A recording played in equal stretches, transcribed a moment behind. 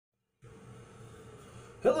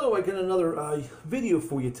Hello, I got another video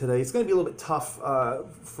for you today. It's going to be a little bit tough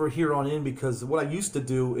for here on in because what I used to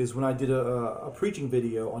do is when I did a preaching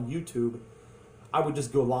video on YouTube, I would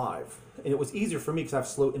just go live. And it was easier for me because I have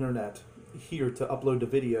slow internet here to upload the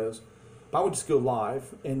videos. But I would just go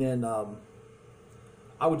live and then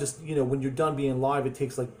I would just, when you're done being live, it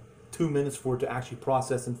takes like 2 minutes for it to actually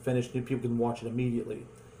process and finish and people can watch it immediately.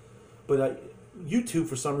 But YouTube,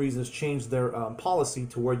 for some reason, has changed their policy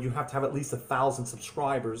to where you have to have at least 1,000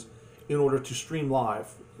 subscribers in order to stream live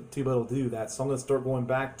to be able to do that. So I'm going to start going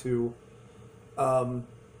back to,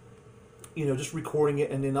 just recording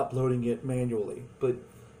it and then uploading it manually. But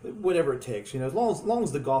whatever it takes, as long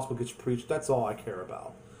as the gospel gets preached, that's all I care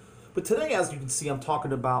about. But today, as you can see, I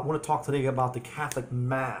want to talk today about the Catholic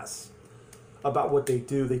Mass, about what they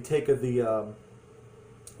do. They take of the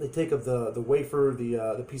wafer,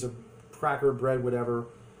 the piece of cracker, bread, whatever.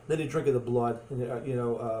 Then they drink of the blood,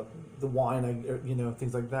 the wine,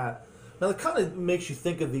 things like that. Now, it kind of makes you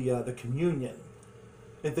think of the communion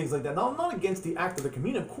and things like that. Now, I'm not against the act of the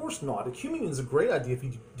communion, of course not. The communion is a great idea if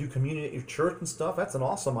you do communion at your church and stuff. That's an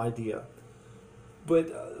awesome idea. But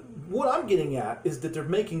what I'm getting at is that they're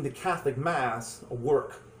making the Catholic Mass a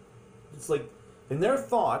work. It's like, in their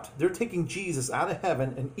thought, they're taking Jesus out of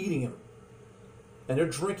heaven and eating him. And they're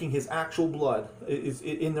drinking his actual blood is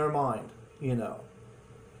in their mind,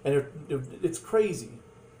 And it's crazy.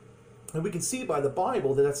 And we can see by the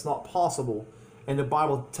Bible that that's not possible. And the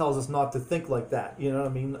Bible tells us not to think like that,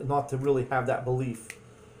 Not to really have that belief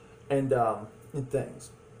and in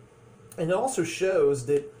things. And it also shows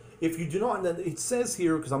that if you do not, and it says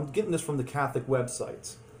here, because I'm getting this from the Catholic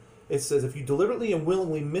websites, it says if you deliberately and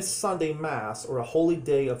willingly miss Sunday Mass or a holy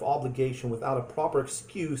day of obligation without a proper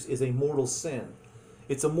excuse is a mortal sin.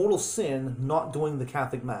 It's a mortal sin not doing the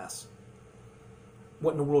Catholic Mass.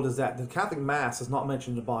 What in the world is that? The Catholic Mass is not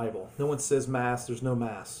mentioned in the Bible. No one says Mass, there's no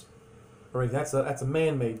Mass. All right, that's a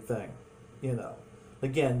man-made thing,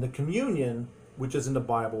 Again, the communion, which is in the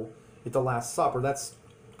Bible, at the Last Supper, that's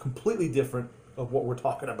completely different of what we're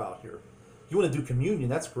talking about here. You want to do communion,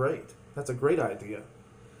 that's great. That's a great idea.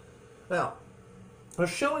 Now, they're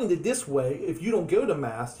showing that this way, if you don't go to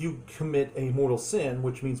Mass, you commit a mortal sin,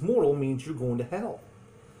 which means mortal means you're going to hell.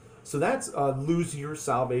 So that's a lose your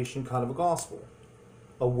salvation kind of a gospel,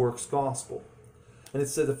 a works gospel. And it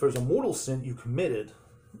says if there's a mortal sin you committed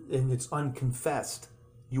and it's unconfessed,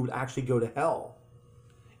 you would actually go to hell.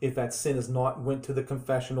 If that sin is not went to the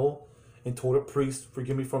confessional and told a priest,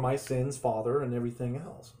 forgive me for my sins, Father, and everything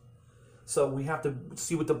else. So we have to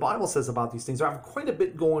see what the Bible says about these things. I have quite a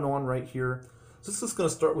bit going on right here. So this is going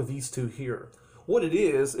to start with these two here. What it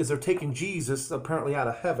is they're taking Jesus apparently out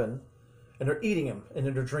of heaven and they're eating him and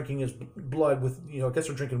then they're drinking his blood with, I guess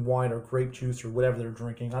they're drinking wine or grape juice or whatever they're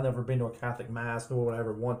drinking. I've never been to a Catholic Mass, nor would I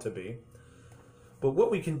ever want to be. But what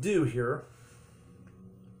we can do here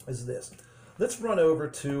is this. Let's run over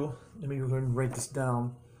to, let me go ahead and write this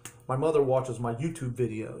down. My mother watches my YouTube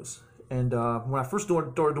videos. And when I first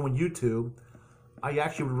started doing YouTube, I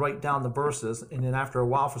actually would write down the verses, and then after a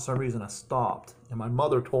while, for some reason, I stopped. And my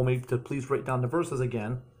mother told me to please write down the verses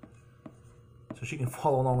again so she can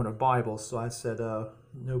follow along with her Bible. So I said,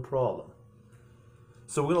 no problem.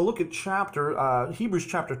 So we're going to look at Hebrews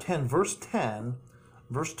chapter 10, verse 10,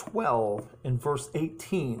 verse 12, and verse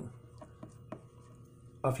 18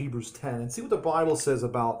 of Hebrews 10, and see what the Bible says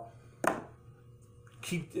about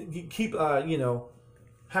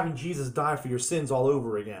having Jesus die for your sins all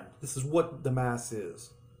over again. This is what the Mass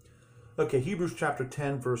is. Okay, Hebrews chapter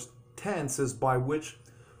 10, verse 10 says, by which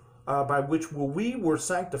we were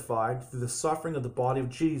sanctified through the suffering of the body of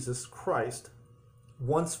Jesus Christ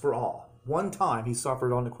once for all. One time he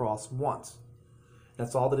suffered on the cross once.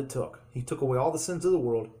 That's all that it took. He took away all the sins of the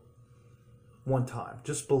world one time.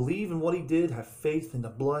 Just believe in what he did, have faith in the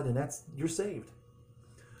blood, and you're saved.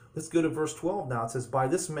 Let's go to verse 12 now. It says, by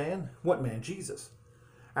this man, what man? Jesus.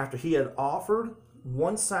 After he had offered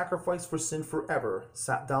one sacrifice for sin forever,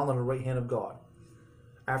 sat down on the right hand of God.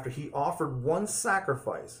 After he offered one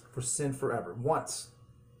sacrifice for sin forever, once.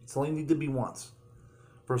 It's only need to be once.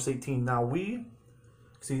 Verse 18, now we're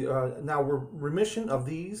remission of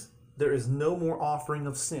these, there is no more offering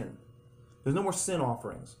of sin. There's no more sin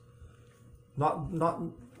offerings. Not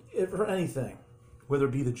for anything. Whether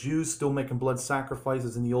it be the Jews still making blood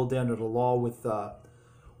sacrifices in the old day under the law with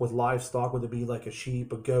livestock, whether it be like a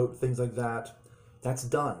sheep, a goat, things like that, that's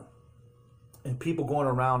done. And people going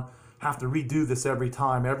around have to redo this every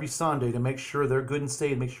Sunday to make sure they're good and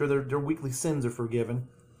saved, make sure their weekly sins are forgiven.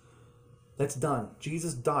 That's done.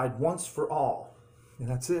 Jesus died once for all, and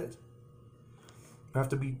that's it. You have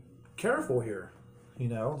to be careful here,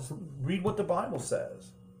 just read what the Bible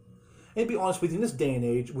says. And to be honest with you, in this day and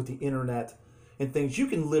age with the internet and things, you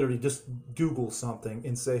can literally just Google something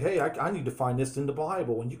and say, hey, I need to find this in the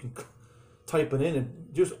Bible. And you can type it in, and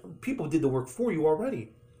just people did the work for you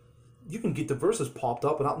already. You can get the verses popped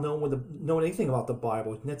up without knowing anything about the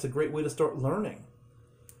Bible. And that's a great way to start learning.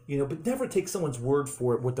 But never take someone's word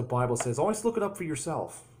for it, what the Bible says. Always look it up for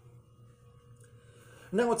yourself.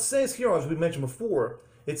 Now it says here, as we mentioned before,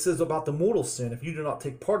 it says about the mortal sin. If you do not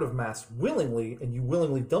take part of Mass willingly, and you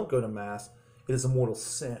willingly don't go to Mass, it is a mortal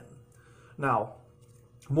sin. Now,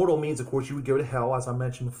 mortal means, of course, you would go to hell, as I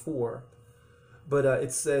mentioned before. But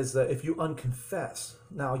it says that if you unconfess,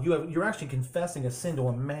 now you're actually confessing a sin to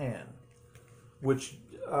a man, which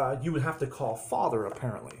you would have to call father,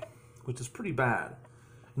 apparently, which is pretty bad.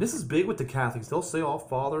 And this is big with the Catholics. They'll say, oh,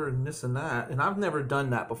 Father, and this and that. And I've never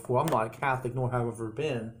done that before. I'm not a Catholic, nor have I ever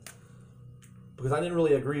been, because I didn't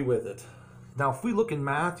really agree with it. Now, if we look in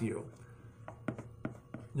Matthew,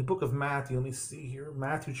 in the book of Matthew, let me see here.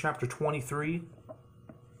 Matthew chapter 23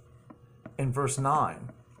 and verse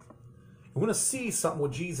 9. We're going to see something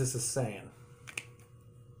what Jesus is saying.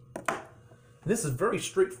 And this is very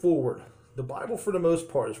straightforward. The Bible, for the most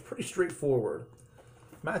part, is pretty straightforward.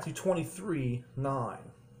 Matthew 23:9.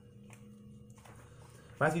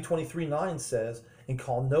 Matthew 23:9 says, and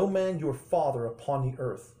call no man your father upon the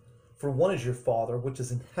earth, for one is your Father which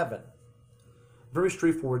is in heaven. Very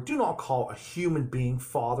straightforward. Do not call a human being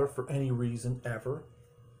father for any reason ever.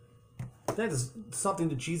 That is something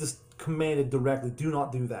that Jesus commanded directly. Do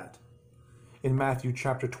not do that. In Matthew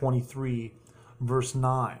chapter 23, verse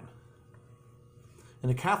 9.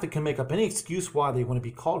 And a Catholic can make up any excuse why they want to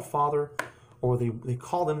be called father, or they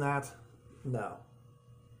call them that. No.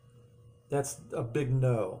 That's a big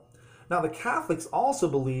no. Now, the Catholics also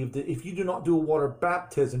believe that if you do not do a water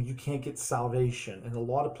baptism, you can't get salvation. And a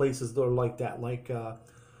lot of places that are like that, like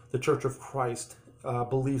the Church of Christ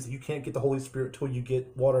believes that you can't get the Holy Spirit till you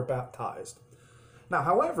get water baptized. Now,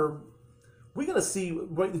 however, we're going to see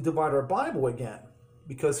rightly divide our Bible again,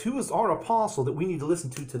 because who is our apostle that we need to listen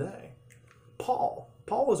to today? Paul.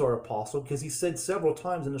 Paul was our apostle because he said several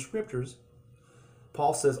times in the scriptures,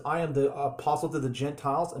 Paul says, I am the apostle to the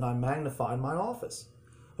Gentiles, and I magnify my office.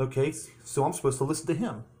 Okay, so I'm supposed to listen to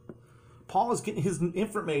him. Paul is getting his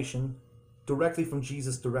information directly from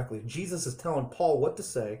Jesus directly. Jesus is telling Paul what to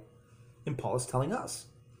say, and Paul is telling us.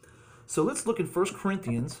 So let's look at 1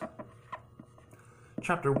 Corinthians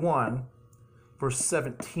chapter 1, verse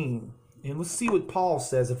 17. And let's see what Paul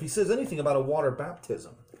says, if he says anything about a water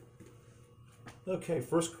baptism. Okay,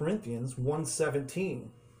 1 Corinthians 1:17.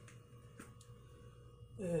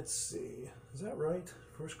 Let's see. Is that right?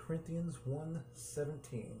 1 Corinthians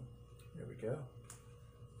 1:17. There we go.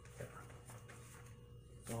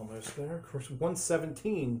 Almost there.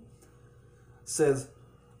 1:17 says,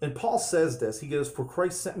 and Paul says this. He goes, for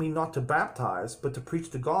Christ sent me not to baptize, but to preach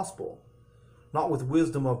the gospel, not with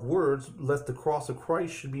wisdom of words, lest the cross of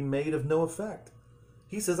Christ should be made of no effect.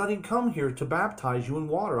 He says, I didn't come here to baptize you in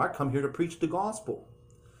water. I come here to preach the gospel.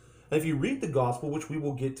 And if you read the gospel, which we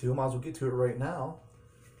will get to, I might as well get to it right now,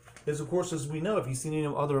 is, of course, as we know, if you've seen any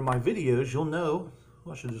other of my videos, you'll know,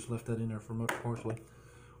 well, I should have just left that in there for most partially.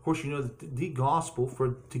 Of course, you know that the gospel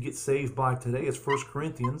to get saved by today is 1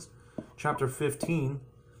 Corinthians chapter 15,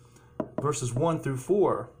 verses 1 through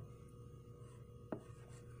 4.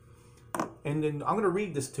 And then I'm going to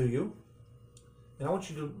read this to you, and I want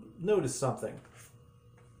you to notice something.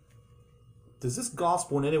 Does this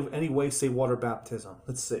gospel in any way say water baptism?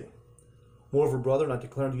 Let's see. Moreover, brethren, I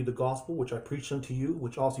declare unto you the gospel which I preached unto you,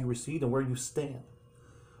 which also you received, and where you stand,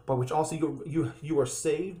 by which also you are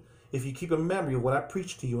saved, if you keep a memory of what I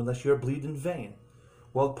preached to you, unless you are believed in vain.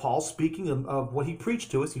 Well, Paul, speaking of what he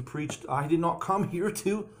preached to us, he preached, I did not come here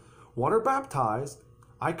to water baptized.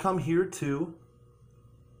 I come here to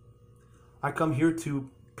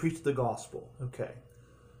preach the gospel. Okay.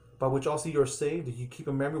 By which also you are saved, if you keep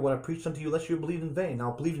a memory of what I preached unto you, unless you are believed in vain.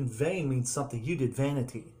 Now, believe in vain means something you did,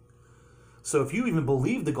 vanity. So if you even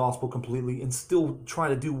believe the gospel completely and still try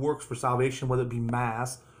to do works for salvation, whether it be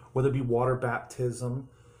mass, whether it be water baptism,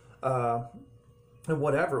 and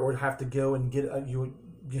whatever, or have to go and get you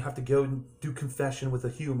have to go and do confession with a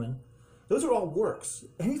human, those are all works.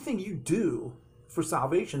 Anything you do for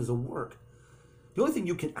salvation is a work. The only thing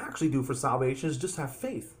you can actually do for salvation is just have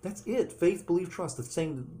faith. That's it. Faith, believe, trust. The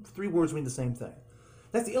same three words mean the same thing.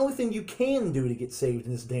 That's the only thing you can do to get saved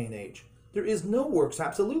in this day and age. There is no works,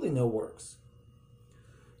 absolutely no works.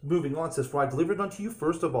 Moving on, it says, for I delivered unto you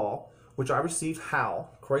first of all, which I received, how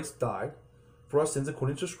Christ died for our sins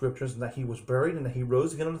according to the Scriptures, and that he was buried, and that he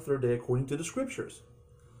rose again on the third day according to the Scriptures.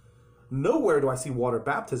 Nowhere do I see water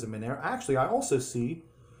baptism in there. Actually, I also see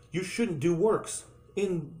you shouldn't do works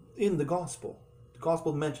in in the gospel. The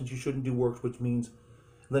gospel mentions you shouldn't do works, which means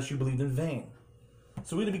unless you believed in vain.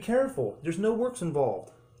 So we need to be careful. There's no works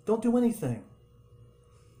involved. Don't do anything.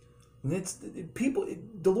 And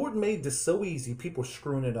the Lord made this so easy. People are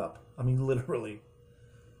screwing it up. I mean, literally.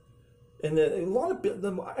 And a lot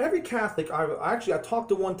of every Catholic, I talked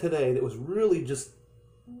to one today that was really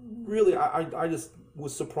I just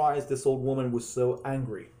was surprised this old woman was so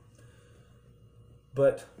angry.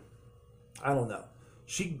 But I don't know.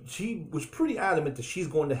 She was pretty adamant that she's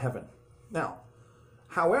going to heaven. Now,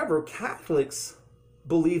 however, Catholics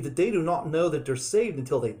believe that they do not know that they're saved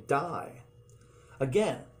until they die.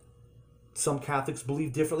 Again, some Catholics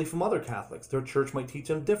believe differently from other Catholics. Their church might teach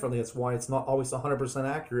them differently. That's why it's not always 100%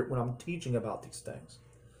 accurate when I'm teaching about these things.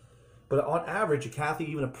 But on average, a Catholic,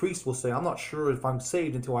 even a priest, will say, I'm not sure if I'm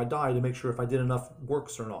saved until I die to make sure if I did enough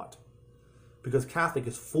works or not. Because Catholic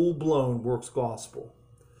is full-blown works gospel.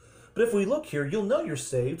 But if we look here, you'll know you're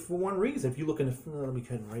saved for one reason. If you look in, let me go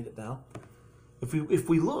ahead and write it down. If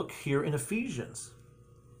we look here in Ephesians,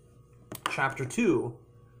 chapter 2,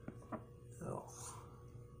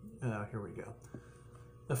 here we go.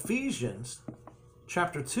 Ephesians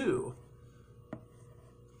chapter 2,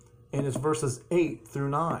 and it's verses 8 through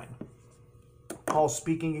 9. Paul's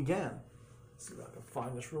speaking again. Let's see if I can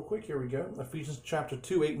find this real quick. Here we go. Ephesians chapter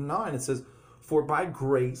 2, 8 and 9. It says, For by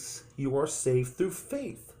grace you are saved through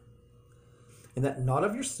faith, and that not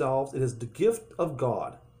of yourselves, it is the gift of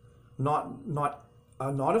God, not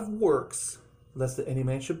of works, lest that any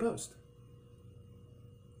man should boast.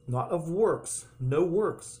 Not of works, no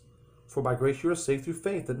works. For by grace you are saved through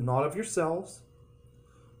faith, that not of yourselves.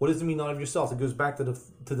 What does it mean, not of yourselves? It goes back to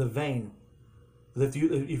the vain. If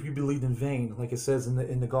you believed in vain, like it says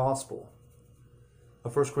in the gospel.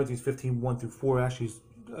 1 Corinthians 15, 1 through 4, actually,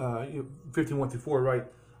 15, 1 through 4, right?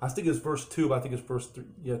 I think it's verse 2, but I think it's verse 3.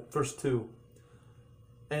 Yeah, verse 2.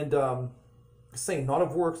 And saying, not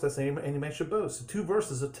of works, that any man should boast. So 2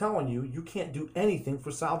 verses are telling you can't do anything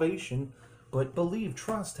for salvation, but believe,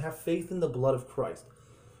 trust, have faith in the blood of Christ.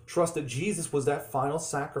 Trust that Jesus was that final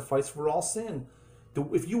sacrifice for all sin.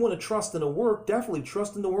 If you want to trust in a work, definitely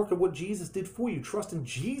trust in the work of what Jesus did for you. Trust in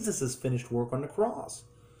Jesus' finished work on the cross.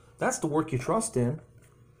 That's the work you trust in.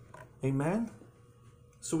 Amen?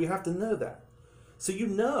 So we have to know that. So you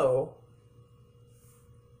know,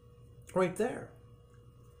 right there.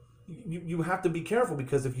 You have to be careful,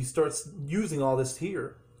 because if you start using all this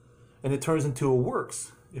here, and it turns into a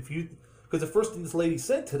works, because the first thing this lady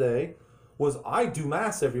said today was, I do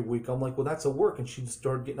Mass every week. I'm like, well, that's a work. And she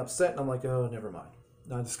started getting upset, and I'm like, oh, never mind.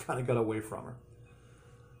 And I just kind of got away from her,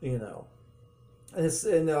 and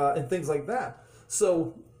things like that.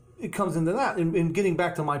 So it comes into that. And getting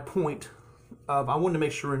back to my point, I wanted to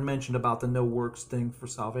make sure and mention about the no works thing for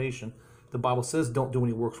salvation. The Bible says don't do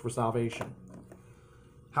any works for salvation.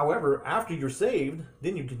 However, after you're saved,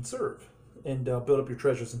 then you can serve and build up your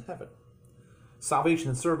treasures in heaven. Salvation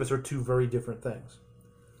and service are 2 very different things.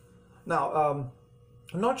 Now,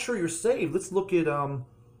 I'm not sure you're saved. Let's look at, let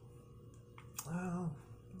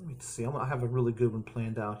me see. I have a really good one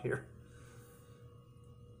planned out here.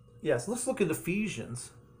 Yes, let's look at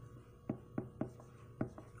Ephesians.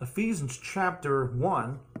 Ephesians chapter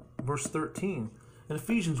 1, verse 13. And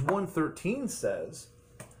Ephesians 1:13 says,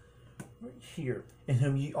 right here, in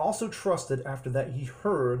whom ye also trusted after that ye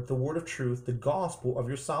heard the word of truth, the gospel of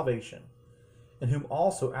your salvation, in whom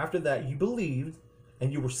also after that ye believed,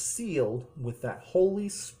 and you were sealed with that Holy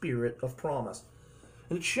Spirit of promise.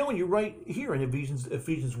 And it's showing you right here in Ephesians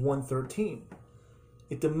 1:13.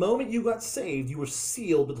 At the moment you got saved, you were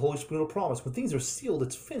sealed with the Holy Spirit of promise. When things are sealed,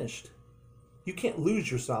 it's finished. You can't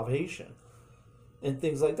lose your salvation. And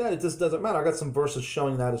things like that. It just doesn't matter. I got some verses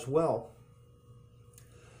showing that as well.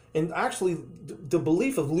 And actually, the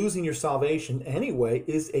belief of losing your salvation anyway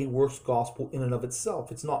is a works gospel in and of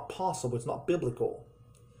itself. It's not possible. It's not biblical.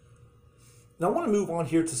 Now, I want to move on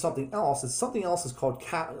here to something else. Something else is called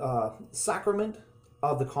sacrament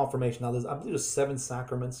of the confirmation. Now, I believe there's 7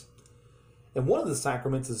 sacraments. And one of the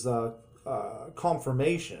sacraments is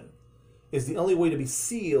confirmation. Is the only way to be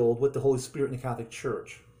sealed with the Holy Spirit in the Catholic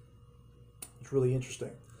Church. It's really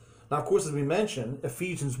interesting. Now, of course, as we mentioned,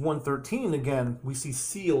 Ephesians 1:13, again, we see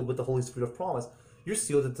sealed with the Holy Spirit of promise. You're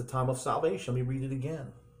sealed at the time of salvation. Let me read it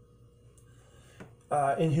again.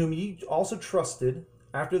 In whom ye also trusted,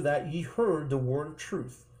 after that ye heard the word of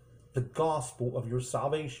truth, the gospel of your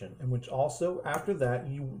salvation, in which also after that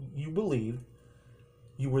you believed,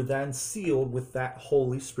 you were then sealed with that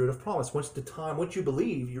Holy Spirit of promise. Once you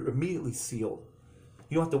believe, you're immediately sealed.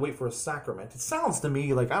 You don't have to wait for a sacrament. It sounds to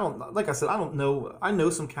me like I don't know. I know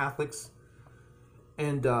some Catholics,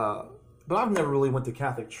 and But I've never really went to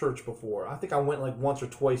Catholic church before. I think I went like once or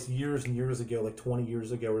twice years and years ago, like 20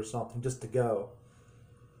 years ago or something, just to go.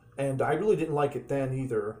 And I really didn't like it then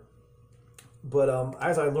either. But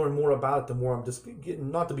as I learn more about it, the more I'm just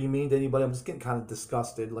getting, not to be mean to anybody, I'm just getting kind of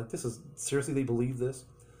disgusted. Like, this is, seriously, they believe this?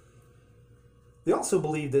 They also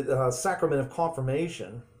believe that sacrament of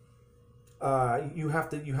confirmation, you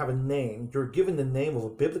have a name. You're given the name of a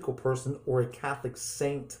biblical person or a Catholic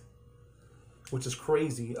saint, which is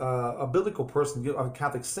crazy. A biblical person, a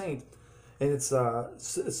Catholic saint, and it's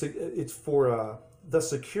for the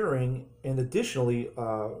securing and additionally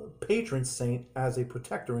patron saint as a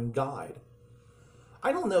protector and guide.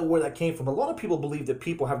 I don't know where that came from. A lot of people believe that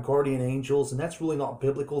people have guardian angels, and that's really not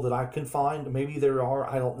biblical that I can find. Maybe there are,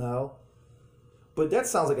 I don't know. But that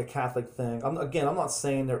sounds like a Catholic thing. I'm not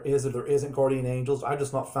saying there is or there isn't guardian angels. I've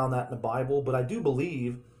just not found that in the Bible. But I do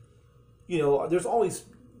believe, this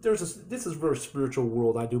is a very spiritual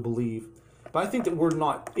world, I do believe. But I think that we're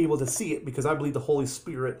not able to see it because I believe the Holy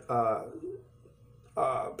Spirit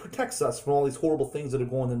protects us from all these horrible things that are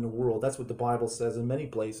going on in the world. That's what the Bible says in many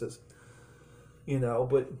places.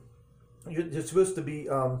 But you're supposed to be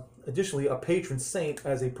additionally a patron saint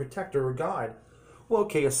as a protector or guide. Well,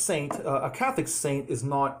 okay, a saint, a Catholic saint is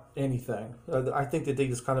not anything. I think that they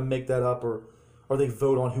just kind of make that up, or they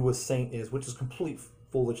vote on who a saint is, which is complete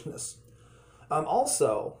foolishness.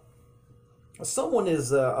 Also, someone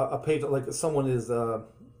is a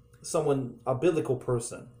biblical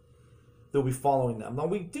person. They'll be following them. Now,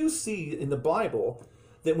 we do see in the Bible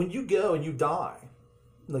that when you go and you die,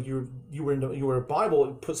 like you were a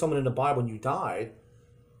Bible, put someone in the Bible and you died,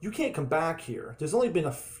 you can't come back here. There's only been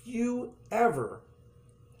a few ever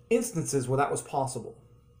instances where that was possible.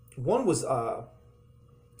 One was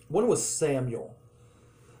Samuel.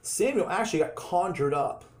 Samuel actually got conjured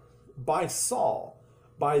up by Saul,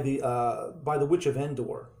 by the witch of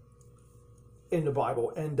Endor in the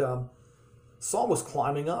Bible, and Saul was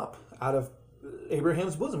climbing up out of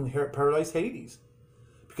Abraham's bosom, paradise Hades.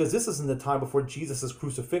 Because this isn't the time before Jesus'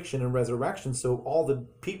 crucifixion and resurrection, so all the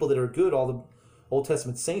people that are good, all the Old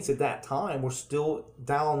Testament saints at that time were still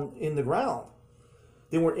down in the ground.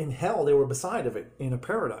 They weren't in hell, they were beside of it, in a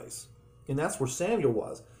paradise. And that's where Samuel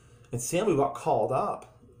was. And Samuel got called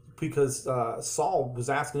up because Saul was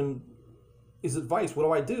asking him his advice, what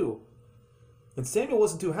do I do? And Samuel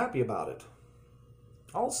wasn't too happy about it.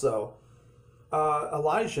 Also,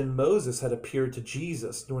 Elijah and Moses had appeared to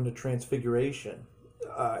Jesus during the Transfiguration.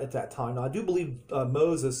 At that time. Now, I do believe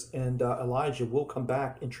Moses and Elijah will come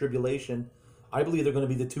back in tribulation. I believe they're going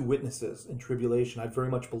to be the two witnesses in tribulation. I very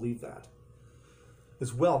much believe that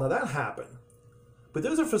as well. Now, that happened. But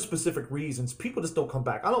those are for specific reasons. People just don't come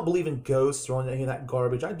back. I don't believe in ghosts or any of that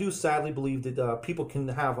garbage. I do sadly believe that people can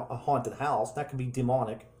have a haunted house. That can be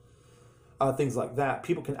demonic. Things like that.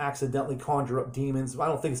 People can accidentally conjure up demons. I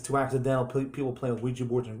don't think it's too accidental. People playing with Ouija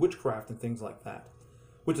boards and witchcraft and things like that,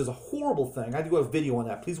 which is a horrible thing. I do have a video on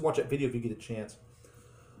that. Please watch that video if you get a chance.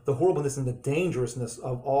 The horribleness and the dangerousness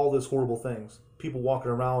of all those horrible things. People walking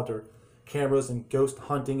around with their cameras and ghost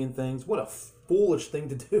hunting and things. What a foolish thing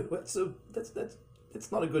to do.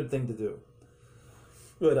 That's not a good thing to do.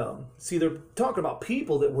 But see, they're talking about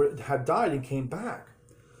people that had died and came back.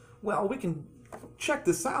 Well, we can check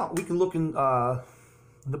this out. We can look in the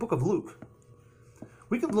book of Luke.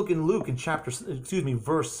 We can look in Luke in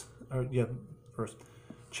verse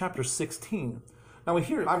chapter 16. Now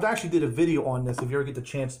I've actually did a video on this. If you ever get the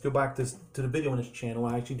chance to go back to the video on this channel,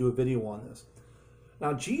 I actually do a video on this.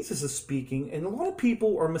 Now Jesus is speaking, and a lot of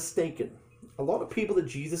people are mistaken. A lot of people that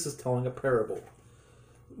Jesus is telling a parable.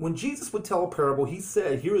 When Jesus would tell a parable, he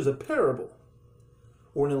said, here is a parable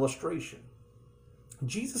or an illustration.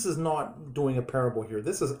 Jesus is not doing a parable here.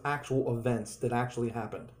 This is actual events that actually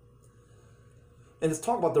happened. And it's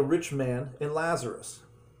talking about the rich man and Lazarus.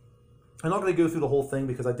 I'm not going to go through the whole thing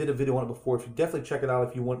because I did a video on it before. If you definitely check it out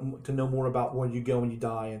if you want to know more about where you go when you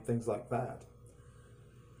die and things like that.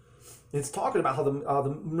 It's talking about how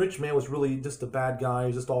the rich man was really just a bad guy. He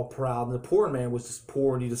was just all proud, and the poor man was just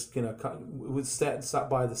poor, and he just was sat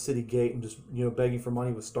by the city gate and just begging for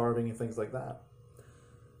money, was starving and things like that.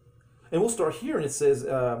 And we'll start here, and it says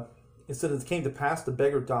it came to pass the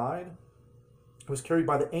beggar died. It was carried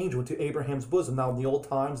by the angel into Abraham's bosom. Now in the old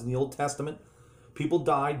times, in the Old Testament, people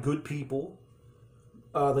died, good people,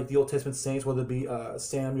 like the Old Testament saints, whether it be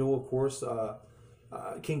Samuel, of course,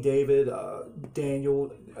 King David,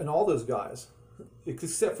 Daniel, and all those guys,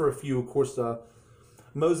 except for a few, of course.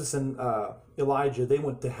 Moses and Elijah, they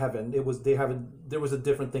went to heaven. There was a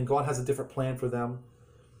different thing. God has a different plan for them.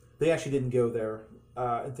 They actually didn't go there,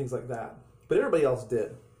 and things like that. But everybody else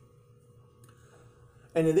did.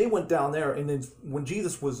 And then they went down there, and then when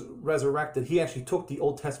Jesus was resurrected, he actually took the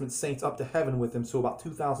Old Testament saints up to heaven with him. So about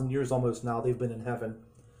 2,000 years almost now they've been in heaven.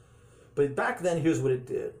 But back then, here's what it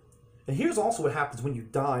did. And here's also what happens when you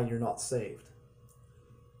die and you're not saved.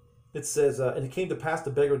 It says, and it came to pass the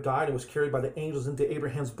beggar died and was carried by the angels into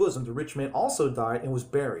Abraham's bosom. The rich man also died and was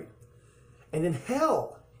buried. And in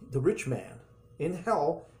hell, the rich man, in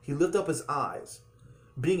hell, he lifted up his eyes,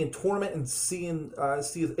 being in torment and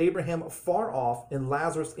seeth Abraham far off and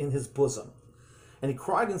Lazarus in his bosom. And he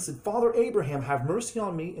cried and said, Father Abraham, have mercy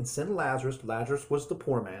on me and send Lazarus, Lazarus was the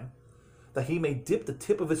poor man, that he may dip the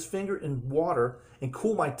tip of his finger in water and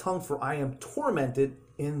cool my tongue, for I am tormented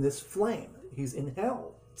in this flame. He's in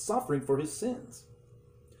hell, suffering for his sins.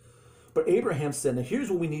 But Abraham said, now here's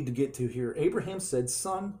what we need to get to here. Abraham said,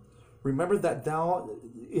 Son, remember that thou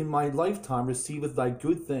in my lifetime receiveth thy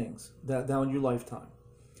good things, that thou in your lifetime.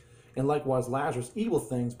 And likewise Lazarus evil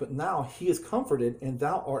things, but now he is comforted, and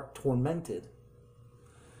thou art tormented.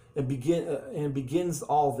 And begins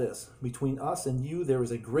all this. Between us and you there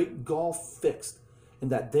is a great gulf fixed, and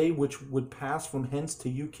that they which would pass from hence to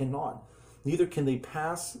you cannot, neither can they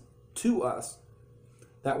pass to us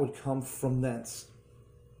that would come from thence.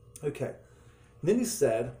 Okay. And then he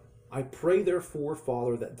said, I pray therefore,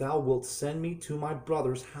 Father, that thou wilt send me to my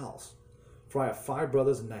brother's house, for I have 5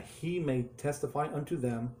 brothers, and that he may testify unto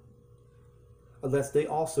them, lest they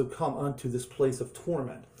also come unto this place of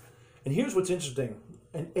torment. And here's what's interesting.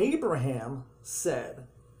 And Abraham said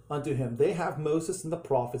unto him, they have Moses and the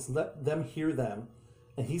prophets, let them hear them.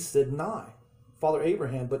 And he said, Nay, Father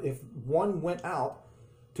Abraham, but if one went out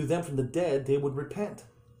to them from the dead, they would repent.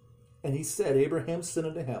 And he said, Abraham said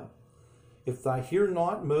unto him, if thou hear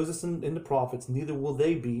not Moses and the prophets, neither will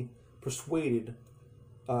they be persuaded,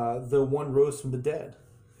 though one rose from the dead.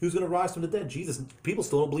 Who's going to rise from the dead? Jesus. People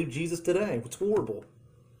still don't believe Jesus today. It's horrible.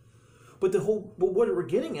 But what we're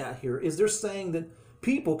getting at here is they're saying that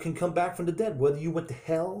people can come back from the dead. Whether you went to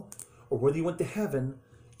hell or whether you went to heaven,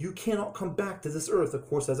 you cannot come back to this earth. Of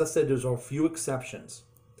course, as I said, there's a few exceptions,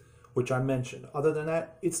 which I mentioned. Other than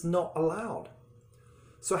that, it's not allowed.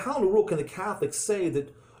 So how in the world can the Catholics say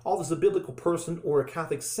that is a biblical person or a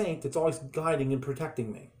Catholic saint that's always guiding and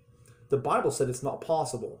protecting me? The Bible said it's not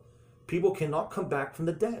possible. People cannot come back from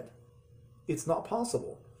the dead. It's not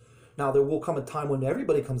possible. Now, there will come a time when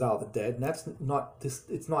everybody comes out of the dead, and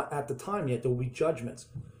it's not at the time yet. There will be judgments.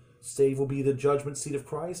 Saved will be the judgment seat of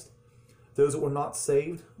Christ. Those that were not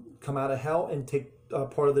saved come out of hell and take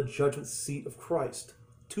part of the judgment seat of Christ.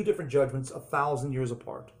 2 different judgments, 1,000 years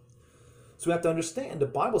apart. So we have to understand, the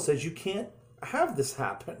Bible says you can't have this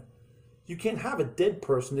happen. You can't have a dead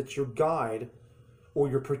person that's your guide or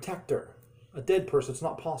your protector. A dead person, it's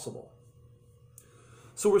not possible.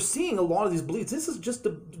 So we're seeing a lot of these beliefs. This is just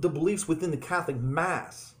the beliefs within the Catholic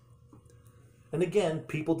Mass. And again,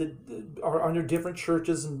 people that are under different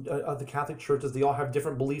churches and the Catholic churches, they all have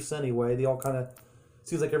different beliefs anyway. They all kind of,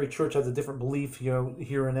 seems like every church has a different belief,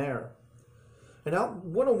 here and there. And now,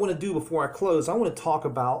 what I want to do before I close, I want to talk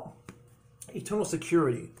about eternal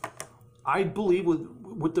security. I believe with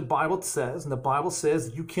what the Bible says, and the Bible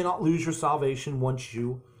says you cannot lose your salvation once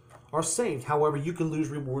you are saved. However, you can lose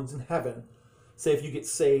rewards in heaven. Say if you get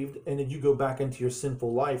saved and then you go back into your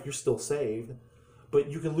sinful life, you're still saved, but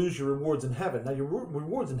you can lose your rewards in heaven. Now, your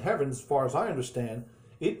rewards in heaven, as far as I understand,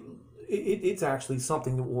 it's actually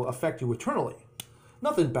something that will affect you eternally.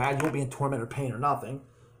 Nothing bad. You won't be in torment or pain or nothing,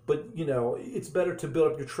 but it's better to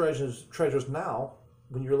build up your treasures now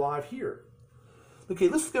when you're alive here. Okay,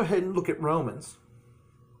 let's go ahead and look at Romans.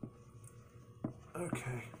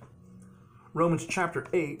 Okay. Romans chapter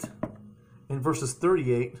 8 and verses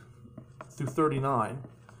 38 through 39.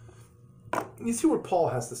 You see what Paul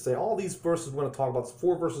has to say. All these verses we're going to talk about,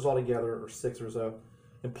 4 verses altogether, or 6 or so.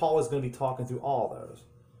 And Paul is going to be talking through all those.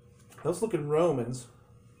 Now let's look at Romans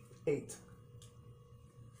 8.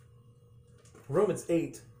 Romans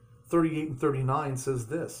 8, 38 and 39 says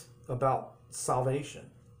this about salvation.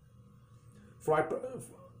 For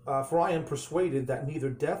I am persuaded that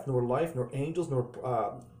neither death, nor life, nor angels,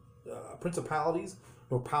 nor principalities,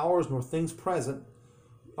 nor powers, nor things present,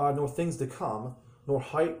 nor things to come, nor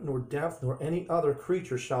height, nor depth, nor any other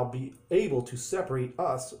creature shall be able to separate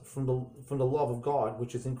us from the love of God,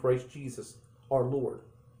 which is in Christ Jesus, our Lord.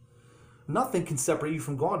 Nothing can separate you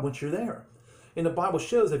from God once you're there. And the Bible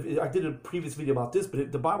shows, I did a previous video about this,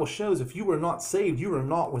 but the Bible shows if you are not saved, you are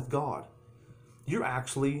not with God.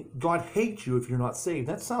 God hates you if you're not saved.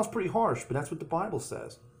 That sounds pretty harsh, but that's what the Bible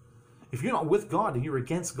says. If you're not with God, then you're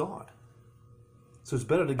against God. So it's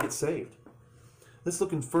better to get saved. Let's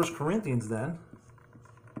look in 1 Corinthians then.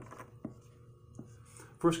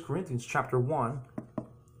 1 Corinthians chapter 1,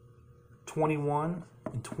 21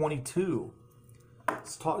 and 22.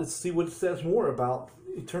 Let's see what it says more about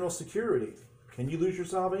eternal security. Can you lose your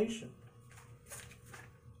salvation?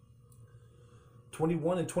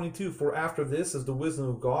 21 and 22. For after this is the wisdom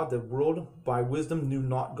of God. The world by wisdom knew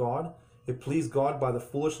not God. It pleased God by the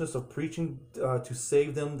foolishness of preaching to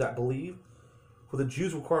save them that believe. For the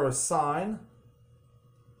Jews require a sign,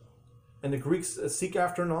 and the Greeks seek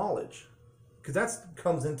after knowledge. Because that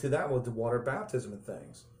comes into that with the water baptism and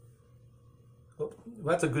things. Oh,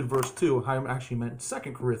 that's a good verse too. I actually meant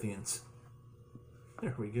 2 Corinthians.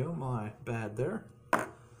 There we go. My bad there.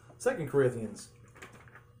 2 Corinthians.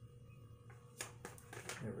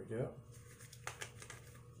 Here we go.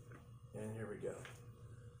 And here we go.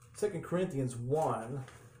 2 Corinthians 1,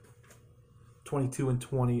 22 and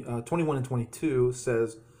 21 and 22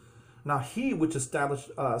 says, Now he which established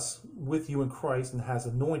us with you in Christ and has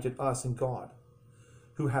anointed us in God,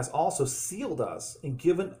 who has also sealed us and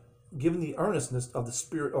given the earnestness of the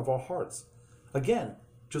Spirit of our hearts. Again,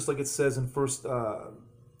 just like it says in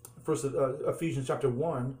Ephesians chapter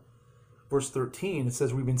 1, verse 13, it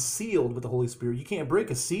says we've been sealed with the Holy Spirit. You can't break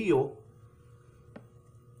a seal. You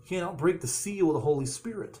cannot break the seal of the Holy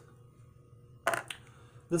Spirit.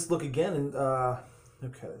 Let's look again and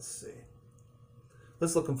okay, let's see.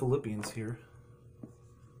 Let's look in Philippians here.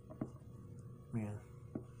 Man,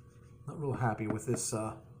 not real happy with this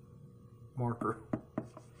marker.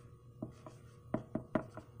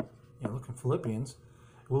 Yeah, look in Philippians.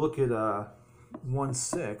 We'll look at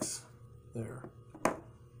 1:6 there. There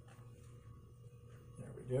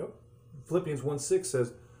we go. Philippians 1:6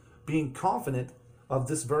 says, being confident of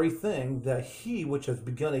this very thing, that he which has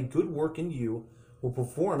begun a good work in you will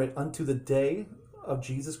perform it unto the day of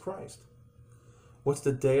Jesus Christ. What's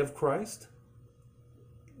the day of Christ?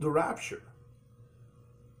 The rapture.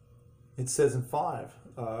 It says in 5,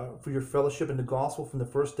 for your fellowship in the gospel from the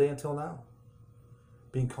first day until now.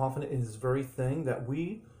 Being confident in this very thing, that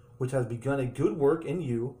we, which has begun a good work in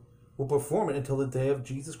you, will perform it until the day of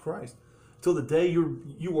Jesus Christ. Till the day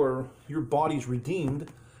your body's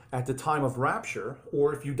redeemed at the time of rapture,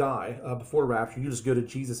 or if you die before rapture, you just go to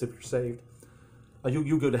Jesus if you're saved.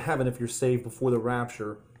 You go to heaven if you're saved before the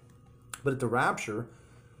rapture. But at the rapture,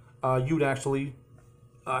 you'd actually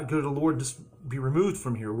go to the Lord and just be removed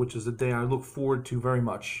from here, which is a day I look forward to very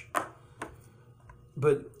much.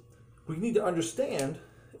 But what you need to understand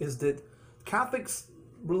is that Catholic's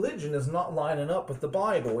religion is not lining up with the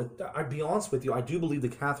Bible. I'd be honest with you, I do believe the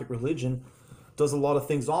Catholic religion does a lot of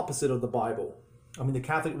things opposite of the Bible. I mean, the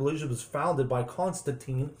Catholic religion was founded by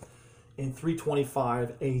Constantine in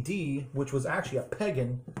 325 AD, which was actually a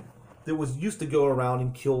pagan that was used to go around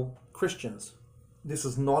and kill Christians. This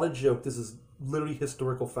is not a joke. This is literally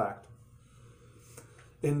historical fact.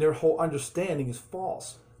 And their whole understanding is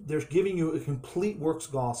false. They're giving you a complete works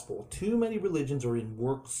gospel. Too many religions are in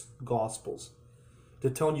works gospels.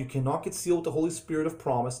 They're telling you cannot get sealed with the Holy Spirit of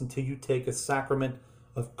promise until you take a sacrament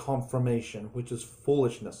of confirmation, which is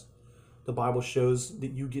foolishness. The Bible shows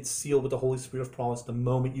that you get sealed with the Holy Spirit of promise the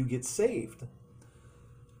moment you get saved.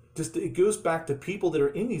 It goes back to people that are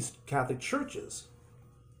in these Catholic churches.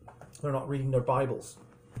 They're not reading their Bibles.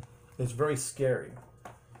 It's very scary.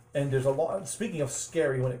 And there's a lot, speaking of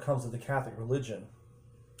scary when it comes to the Catholic religion,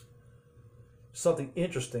 something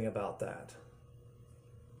interesting about that.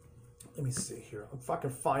 Let me see here. If I can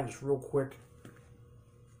find this real quick.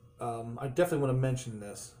 I definitely want to mention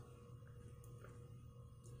this.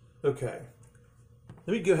 Okay.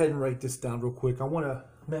 Let me go ahead and write this down real quick. I want to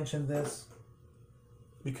mention this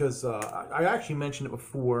because I actually mentioned it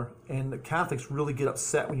before, and the Catholics really get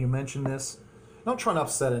upset when you mention this. I'm not trying to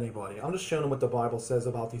upset anybody. I'm just showing them what the Bible says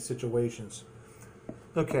about these situations.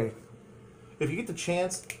 Okay. If you get the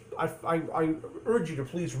chance, I urge you to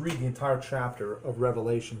please read the entire chapter of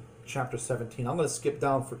Revelation, chapter 17. I'm going to skip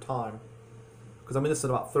down for time because I'm in this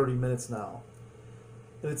in about 30 minutes now.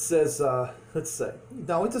 And it says, let's say,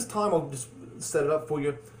 now at this time, I'll just set it up for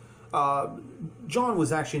you. John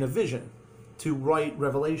was actually in a vision to write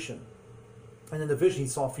Revelation. And in the vision, he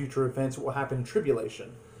saw future events that will happen in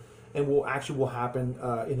tribulation and will happen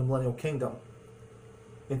in the millennial kingdom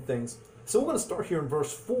and things. So we're going to start here in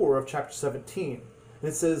verse 4 of chapter 17. And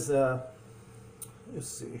it says, let's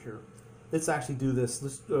see here. Let's actually do this.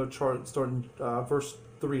 Let's start in verse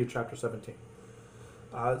 3 of chapter 17.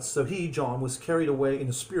 So he, John, was carried away in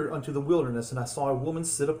the spirit unto the wilderness, and I saw a woman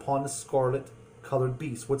sit upon the scarlet-colored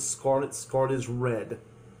beast. What's scarlet? Scarlet is red.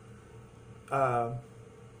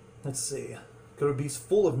 Let's see. Colored beast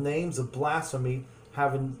full of names of blasphemy,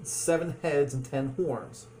 having 7 heads and 10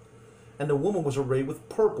 horns. And the woman was arrayed with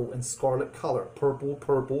purple and scarlet color. Purple,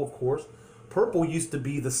 of course. Purple used to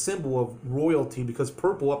be the symbol of royalty, because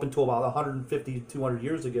purple, up until about 150, 200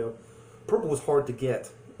 years ago, purple was hard to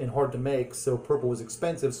get and hard to make, so purple was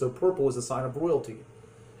expensive, so purple was a sign of royalty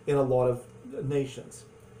in a lot of nations.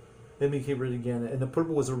 Let me keep reading again. And the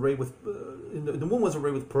purple was arrayed with, the woman was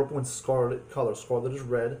arrayed with purple and scarlet color. Scarlet is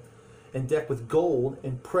red, and decked with gold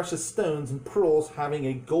and precious stones and pearls, having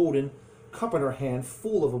a golden cup in her hand,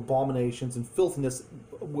 full of abominations and filthiness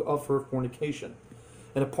of her fornication.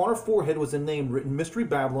 And upon her forehead was a name written, Mystery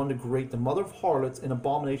Babylon the Great, the mother of harlots and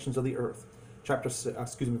abominations of the earth.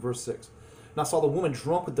 Verse 6. And I saw the woman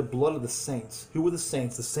drunk with the blood of the saints. Who were the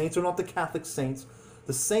saints? The saints are not the Catholic saints.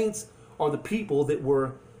 The saints are the people that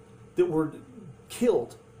were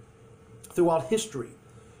killed throughout history.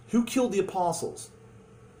 Who killed the apostles?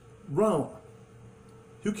 Rome.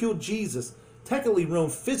 Who killed Jesus? Technically, Rome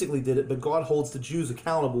physically did it, but God holds the Jews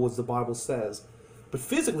accountable, as the Bible says. But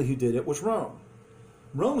physically, who did it was Rome.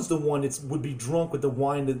 Rome's the one that would be drunk with the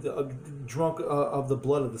wine, drunk of the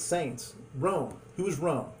blood of the saints. Rome. Who is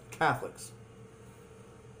Rome? Catholics.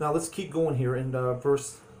 Now let's keep going here in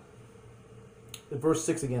verse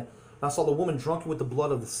 6 again. I saw the woman drunken with the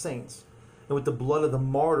blood of the saints and with the blood of the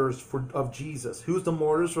martyrs of Jesus. Who's the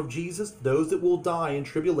martyrs of Jesus? Those that will die in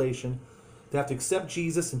tribulation. They have to accept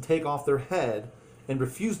Jesus and take off their head and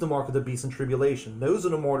refuse the mark of the beast in tribulation. Those are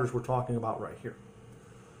the martyrs we're talking about right here.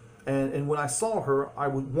 And when I saw her, I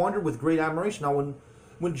would wonder with great admiration. Now,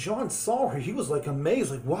 when John saw her, he was like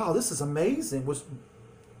amazed, like, wow, this is amazing.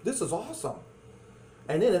 This is awesome.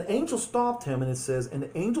 And then an angel stopped him, and it says, and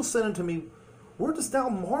the angel said unto me, where dost thou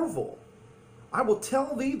marvel? I will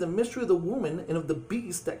tell thee the mystery of the woman and of the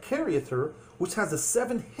beast that carrieth her, which has the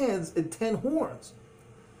 7 heads and 10 horns.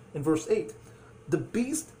 In verse 8, the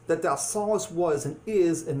beast that thou sawest was and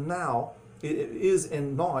is and now it is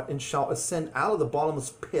and not, and shall ascend out of the bottomless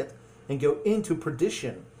pit and go into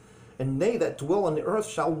perdition. And they that dwell on the earth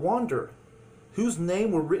shall wander, whose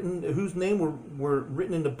name were written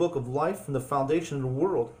in the book of life from the foundation of the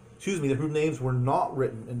world. Whose names were not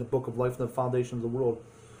written in the book of life from the foundation of the world,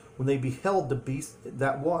 when they beheld the beast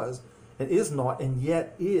that was and is not and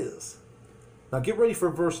yet is. Now get ready for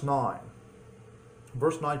verse 9.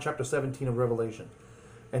 Verse 9, chapter 17 of Revelation.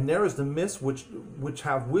 And there is the mist which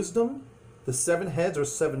have wisdom. The 7 heads are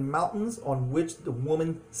 7 mountains on which the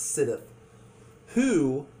woman sitteth.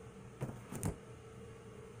 Who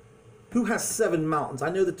has 7 mountains? I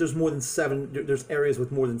know that there's more than 7. There's areas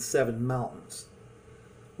with more than 7 mountains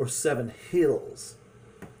or 7 hills.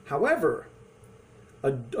 However,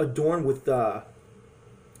 adorned with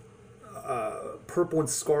purple and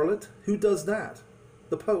scarlet, who does that?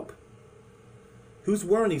 The Pope. Who's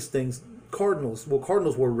wearing these things? Cardinals. Well,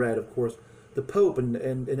 cardinals were red, of course. The Pope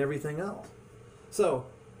and everything else. So,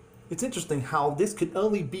 it's interesting how this could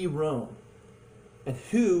only be Rome. And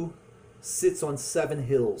who sits on 7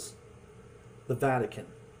 hills? The Vatican.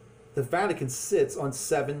 The Vatican sits on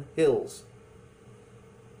 7 hills.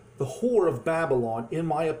 The whore of Babylon, in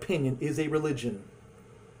my opinion, is a religion.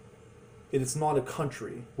 It is not a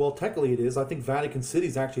country. Well, technically it is. I think Vatican City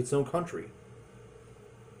is actually its own country.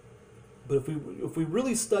 But if we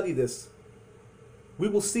really study this, we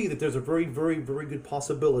will see that there's a very, very, very good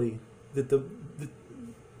possibility that the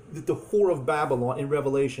whore of Babylon in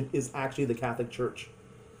Revelation is actually the Catholic Church.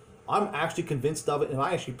 I'm actually convinced of it, and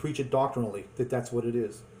I actually preach it doctrinally that that's what it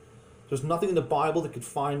is. There's nothing in the Bible that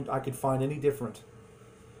I could find any different.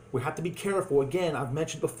 We have to be careful. Again, I've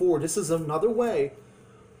mentioned before, this is another way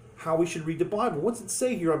how we should read the Bible. What's it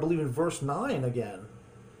say here? I believe in verse 9 again.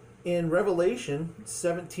 In Revelation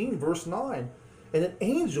 17, verse 9. And an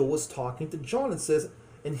angel was talking to John and says,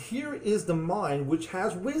 and here is the mind which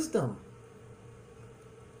has wisdom.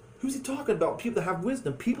 Who's he talking about? People that have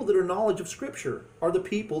wisdom. People that are knowledge of Scripture are the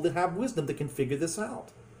people that have wisdom that can figure this out.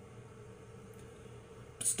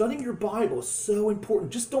 Studying your Bible is so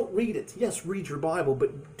important. Just don't read it. Yes, read your Bible,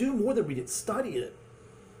 but do more than read it. Study it.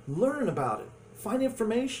 Learn about it. Find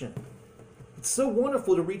information. It's so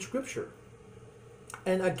wonderful to read Scripture.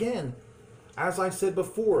 And again, as I said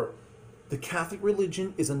before, the Catholic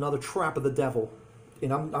religion is another trap of the devil.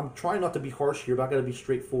 And I'm trying not to be harsh here, but I've got to be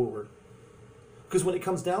straightforward. Because when it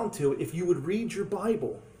comes down to it, if you would read your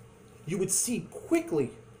Bible, you would see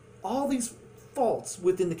quickly all these faults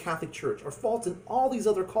within the Catholic Church, or faults in all these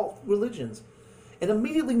other cult religions, and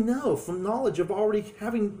immediately know from knowledge of already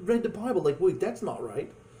having read the Bible, like, wait, that's not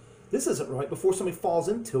right. This isn't right, before somebody falls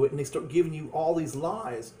into it and they start giving you all these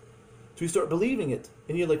lies. So you start believing it.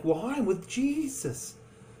 And you're like, well, I'm with Jesus,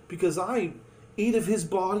 because I eat of his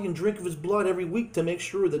body and drink of his blood every week to make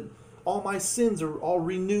sure that all my sins are all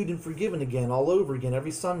renewed and forgiven again, all over again,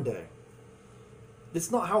 every Sunday.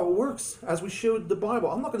 It's not how it works, as we showed the Bible.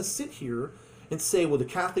 I'm not going to sit here and say, well, the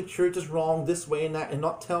Catholic Church is wrong this way and that, and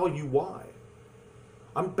not tell you why.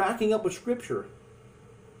 I'm backing up with Scripture.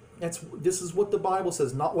 This is what the Bible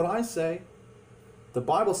says, not what I say. The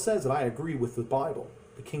Bible says that I agree with the Bible,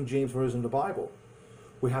 the King James Version of the Bible.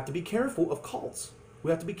 We have to be careful of cults.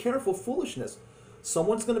 We have to be careful of foolishness.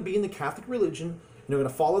 Someone's going to be in the Catholic religion, and they're going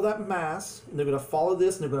to follow that Mass, and they're going to follow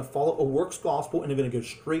this, and they're going to follow a works gospel, and they're going to go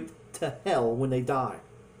straight to hell when they die.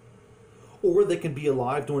 Or they can be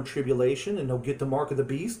alive during tribulation, and they'll get the mark of the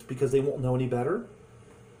beast because they won't know any better.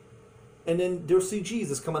 And then they'll see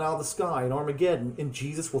Jesus coming out of the sky in Armageddon, and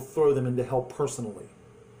Jesus will throw them into hell personally.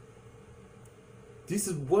 This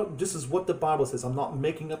is what the Bible says. I'm not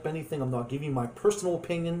making up anything. I'm not giving you my personal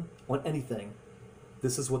opinion on anything.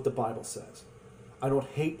 This is what the Bible says. I don't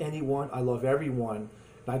hate anyone. I love everyone.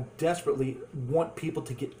 And I desperately want people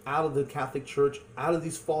to get out of the Catholic Church, out of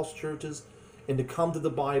these false churches, and to come to the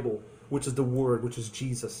Bible, which is the Word, which is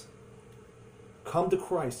Jesus. Come to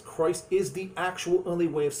Christ. Christ is the actual only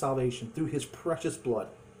way of salvation through His precious blood.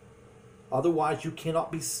 Otherwise, you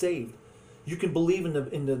cannot be saved. You can believe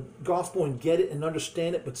in the gospel and get it and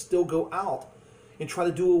understand it, but still go out and try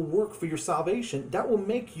to do a work for your salvation. That will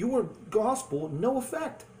make your gospel no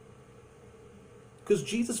effect. Because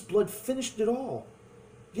Jesus' blood finished it all.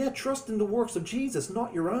 Yeah, trust in the works of Jesus,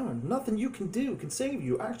 not your own. Nothing you can do can save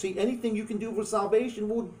you. Actually, anything you can do for salvation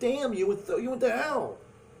will damn you and throw you into hell.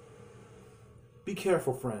 Be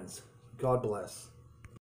careful, friends. God bless.